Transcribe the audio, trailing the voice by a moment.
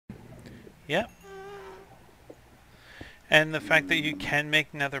Yep. And the fact that you can make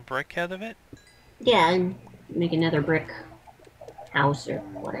another brick out of it? Yeah, and make another brick house or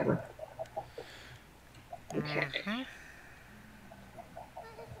whatever. Okay. Mm-hmm.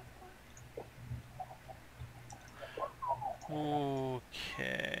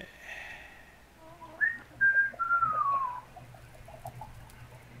 Okay.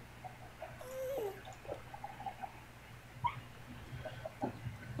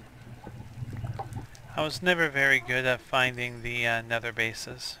 I was never very good at finding the nether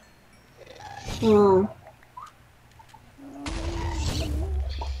bases. Hmm.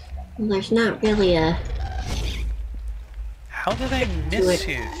 Well, there's not really a How did I to miss it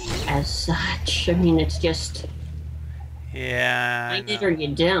you? as such. I mean, it's just Yeah, I find it know. or you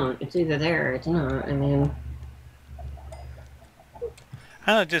don't. It's either there or it's not. I mean,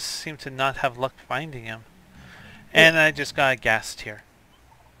 I don't just seem to not have luck finding him. yeah, And I just got gassed here.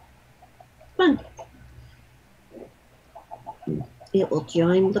 fun. It will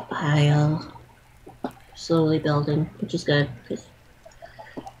join the pile, slowly building, which is good because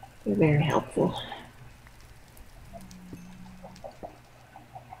they're very helpful.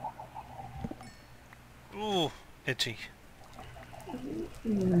 Ooh, itchy.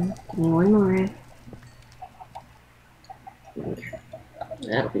 Give me one more. Okay.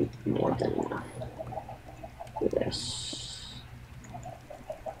 That'll be more than enough for this.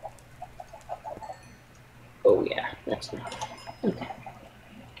 Oh yeah, that's enough. Okay.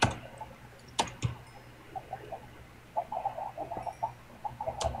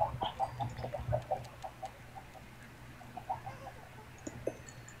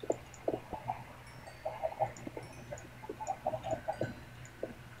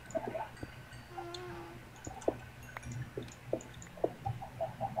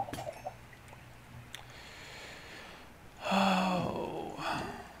 Oh.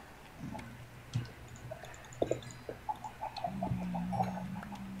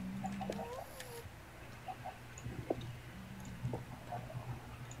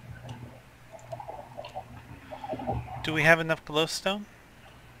 Do we have enough glowstone?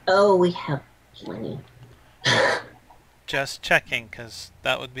 Oh, we have plenty. Just checking, because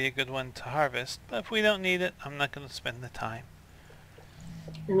that would be a good one to harvest. But if we don't need it, I'm not going to spend the time.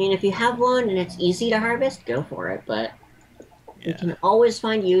 I mean, if you have one and it's easy to harvest, go for it. But you Yeah. can always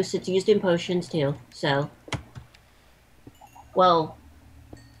find use. It's used in potions too. So, well,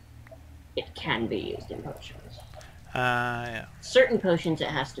 it can be used in potions. Yeah. Certain potions it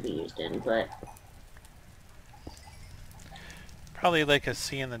has to be used in, but Probably like a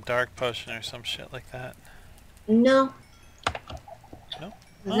see in the dark potion or some shit like that. no, Nope.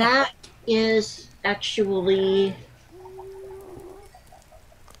 Oh. that is actually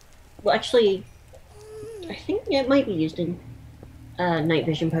well, actually, I think it might be used in night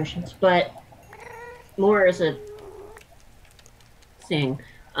vision potions, but more as a thing.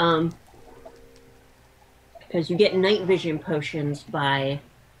 Um, because you get night vision potions by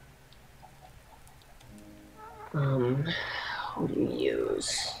what do you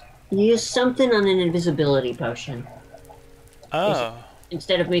use? You use something on an invisibility potion. Oh.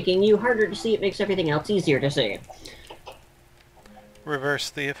 Instead of making you harder to see, it makes everything else easier to see. Reverse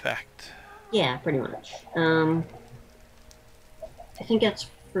the effect. Yeah, pretty much. I think that's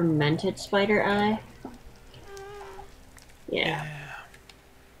fermented spider eye. Yeah. Yeah.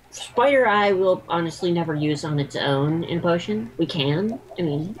 Spider eye we'll honestly never use on its own in a potion. We can. I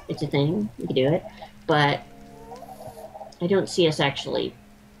mean, it's a thing. We can do it. But I don't see us actually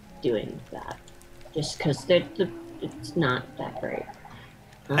doing that. Just because it's not that great.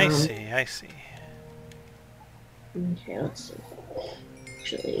 I Um, see, I see. okay, let's see.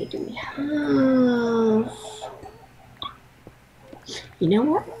 Actually, do we have... You know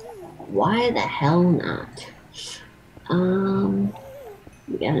what? Why the hell not?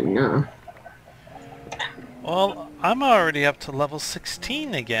 We got enough. Well, I'm already up to level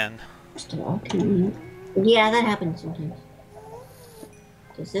 16 again. First of all, can we... Yeah, that happens sometimes.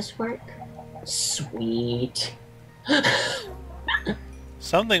 Does this work? Sweet.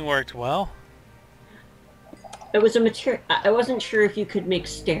 Something worked well. It was a material. I wasn't sure if you could make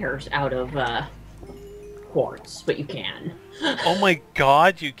stairs out of quartz, but you can. Oh my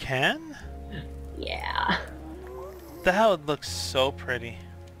god, you can? Yeah. That would look so pretty.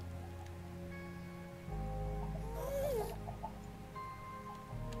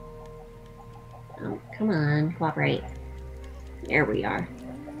 Oh, come on, cooperate. There we are.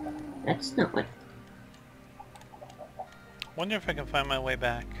 That's not what. Wonder if I can find my way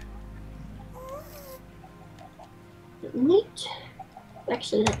back. Neat.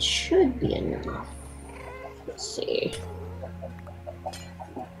 Actually, that should be enough. Let's see.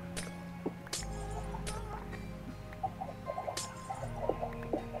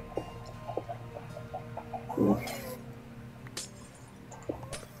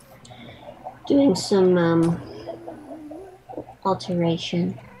 Doing some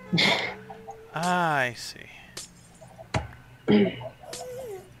alteration. I see.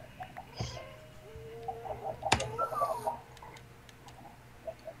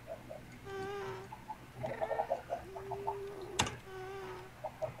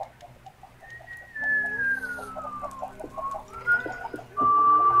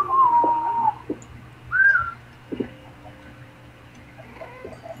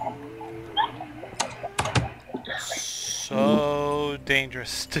 So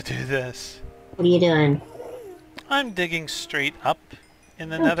dangerous to do this. What are you doing? I'm digging straight up in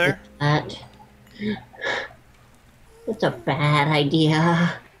the Don't do nether. that. That's a bad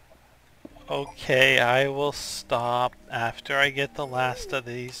idea. Okay, I will stop after I get the last of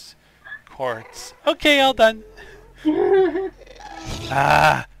these quartz. Okay, all done.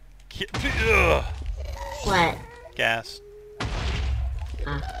 Ah! Ugh. What? Gas.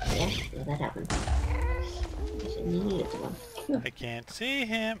 Yeah, that happened. Guess I needed one. I can't see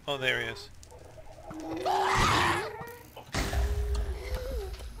him. Oh, there he is.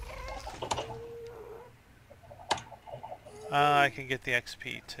 I can get the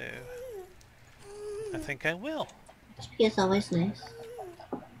XP too. I think I will. XP is always nice.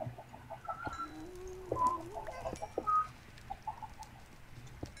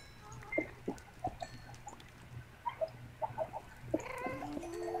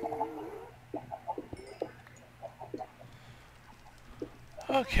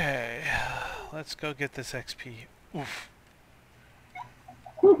 Okay, let's go get this XP. Oof.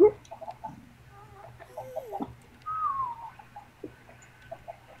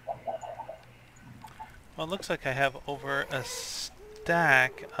 Well, it looks like I have over a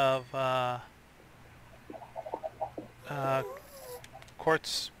stack of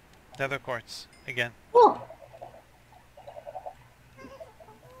quartz, nether quartz again. Cool.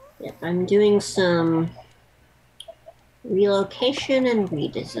 Yep, I'm doing some relocation and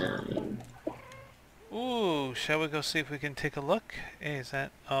redesign. Ooh, shall we go see if we can take a look? Hey, is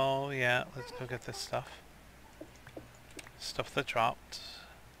that... Oh, yeah, let's go get this stuff. Stuff that dropped.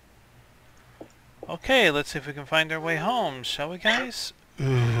 Okay, let's see if we can find our way home, shall we, guys?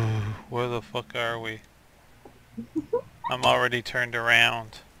 Ooh, where the fuck are we? I'm already turned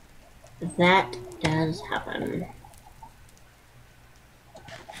around. That does happen.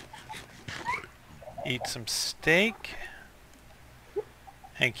 Eat some steak.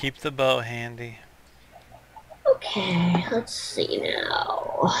 And keep the bow handy. Okay, let's see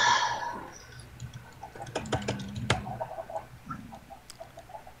now.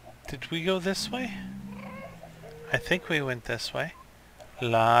 Did we go this way? I think we went this way.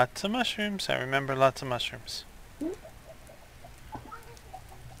 Lots of mushrooms. I remember lots of mushrooms. But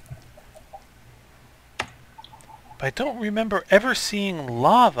I don't remember ever seeing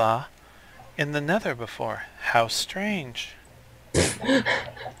lava in the nether before. How strange.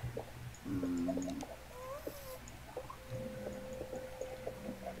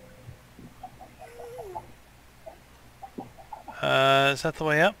 Is that the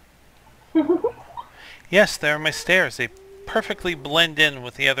way up? Yes, there are my stairs. They perfectly blend in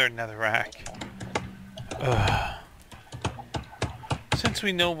with the other netherrack. Ugh. Since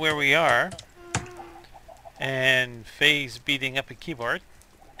we know where we are, and Faye's beating up a keyboard.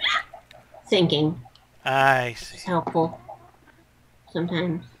 Thinking. I see. It's helpful.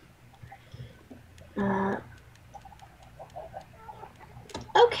 Sometimes.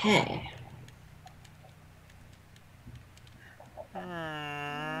 Okay.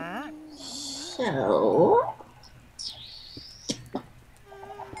 So...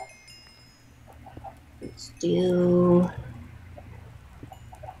 let's do...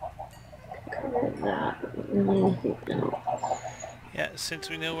 cover that. Really think no. Yeah, since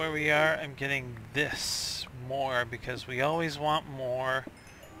we know where we are, I'm getting this more because we always want more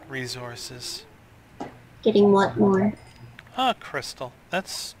resources. Getting what more? Ah, crystal.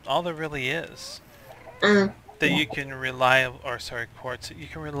 That's all there really is. Yeah. You can quartz that you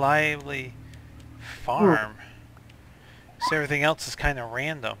can reliably farm. So everything else is kind of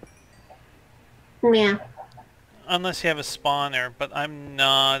random. Yeah. Unless you have a spawner, but I'm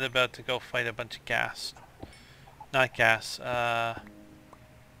not about to go fight a bunch of gas. Not gas,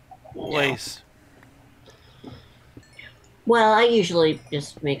 blaze. Well, I usually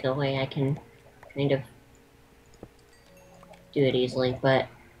just make a way I can kind of do it easily, but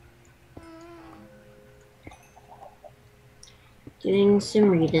doing some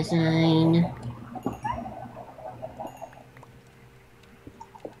redesign.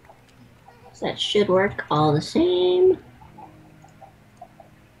 So that should work all the same.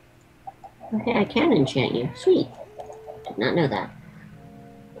 Okay, I can enchant you. Sweet. Did not know that.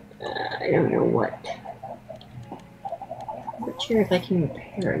 I I don't know what. I'm not sure if I can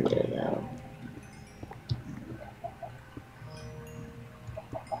repair you, though.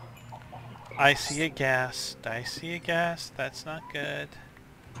 I see a ghast. I see a ghast. That's not good.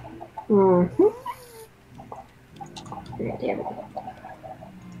 Mm-hmm. Right there we go.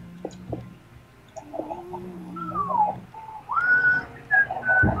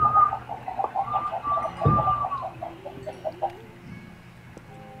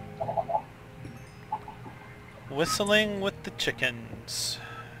 Whistling with the chickens.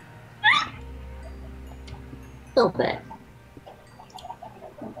 A little bit.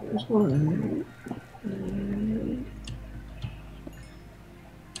 There's one.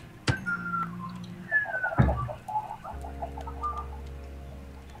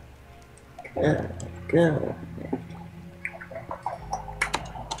 Good, good.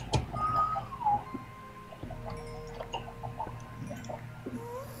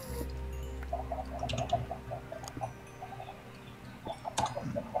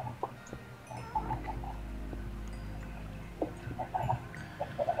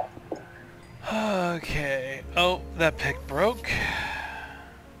 Okay. Oh, that pick broke.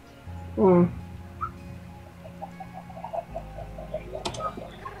 Hmm.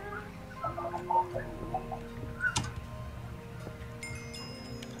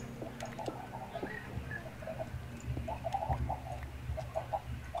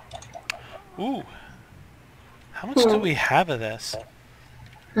 Ooh. How much do we have of this?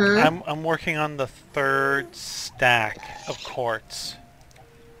 Huh? I'm working on the 3rd stack of quartz.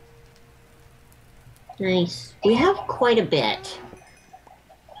 Nice. We have quite a bit.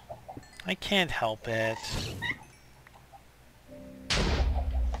 I can't help it.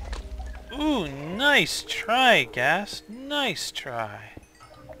 Ooh, nice try, Gas. Nice try.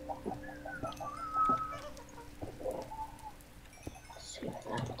 Let's see if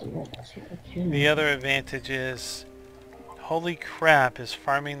that'll do it. Let's see if I can. The other advantage is, holy crap, is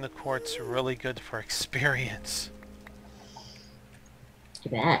farming the quartz really good for experience. Too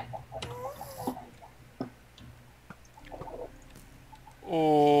bad.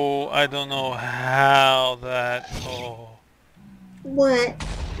 Oh, I don't know how that... Oh. What?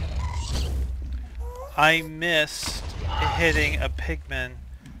 I missed hitting a pigman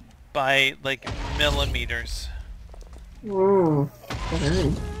by, like, millimeters. Hmm.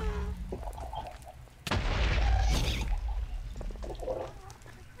 Good.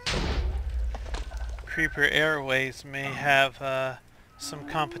 Creeper Airways may have some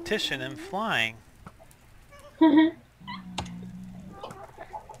competition in flying.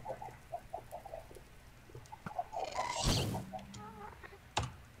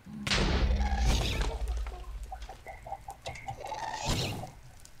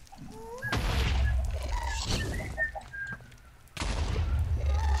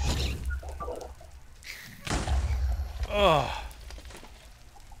 Oh.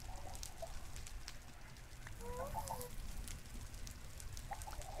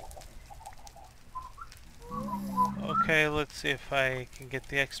 Okay, let's see if I can get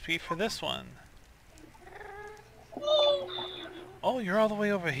the XP for this one. Oh, you're all the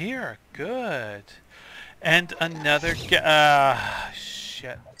way over here. Good. And another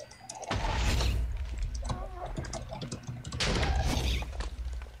shit.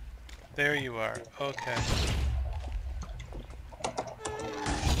 There you are. Okay.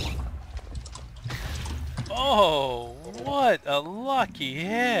 Oh, what a lucky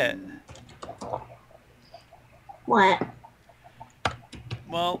hit. What?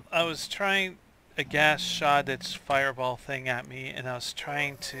 Well, I was trying... A gas shot its fireball thing at me, and I was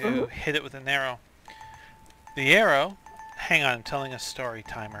trying to hit it with an arrow. The arrow... Hang on, I'm telling a story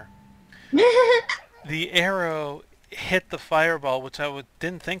timer. The arrow hit the fireball, which I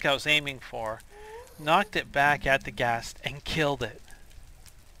didn't think I was aiming for, knocked it back at the ghast, and killed it.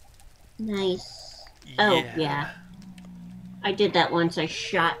 Nice. Yeah. Oh, yeah. I did that once. I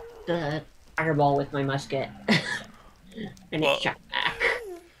shot the fireball with my musket. And Well, it shot back.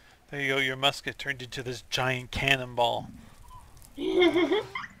 There you go, your musket turned into this giant cannonball.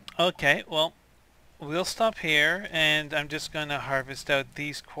 Okay, well, we'll stop here, and I'm just going to harvest out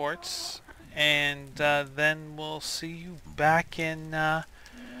these quartz, and then we'll see you back in the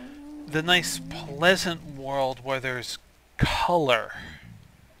nice, pleasant world where there's color.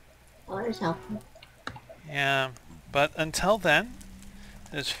 Color's helpful. Yeah, but until then,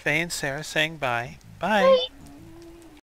 there's Faye and Sarah saying bye. Bye. Bye.